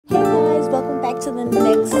the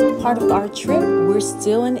next part of our trip. We're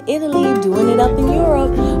still in Italy, doing it up in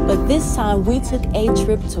Europe, but this time we took a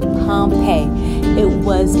trip to Pompei. It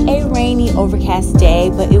was a rainy, overcast day,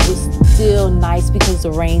 but it was still nice because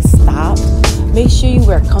the rain stopped. Make sure you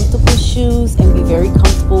wear comfortable shoes and be very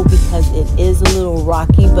comfortable because it is a little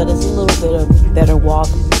rocky, but it's a little bit of a better walk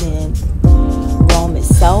than Rome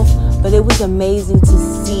itself. But it was amazing to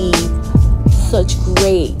see such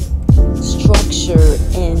great structure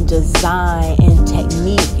and design and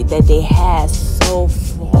technique that they had so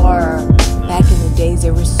far back in the days.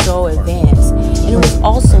 They were so advanced, and it was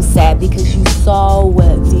also sad because you saw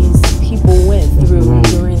what these people went through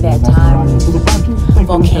during that time when the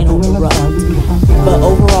volcano erupted. But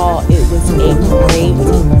overall, it was a great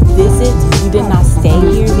visit. We did not stay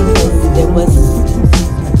here because there was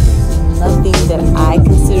nothing that I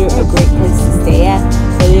consider a great place to stay at,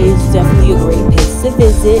 but it is definitely a great place to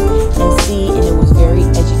visit and see, and it was very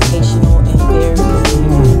educational and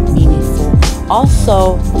very meaningful.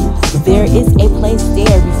 Also, there is a place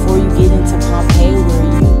there before you get into Pompei where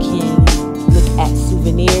you can look at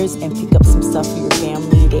souvenirs and pick up some stuff for your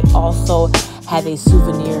family. They also have a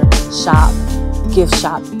souvenir shop, gift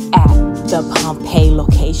shop at the Pompei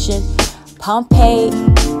location. Pompei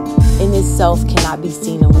in itself cannot be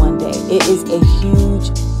seen in one day. It is a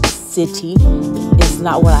huge city. It's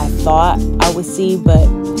not what I thought I would see, but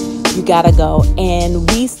you gotta go. And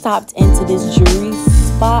we stopped into this jewelry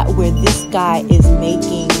spot where this guy is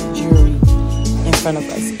making jewelry in front of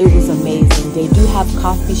us. It was amazing. They do have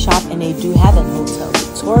coffee shop and they do have a Hotel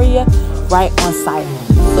Victoria right on site.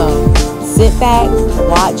 So sit back,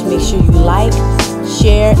 watch, make sure you like,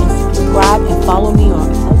 share, and subscribe, and follow me on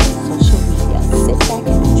other social media. Sit back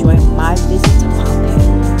and enjoy my visit to Pompei.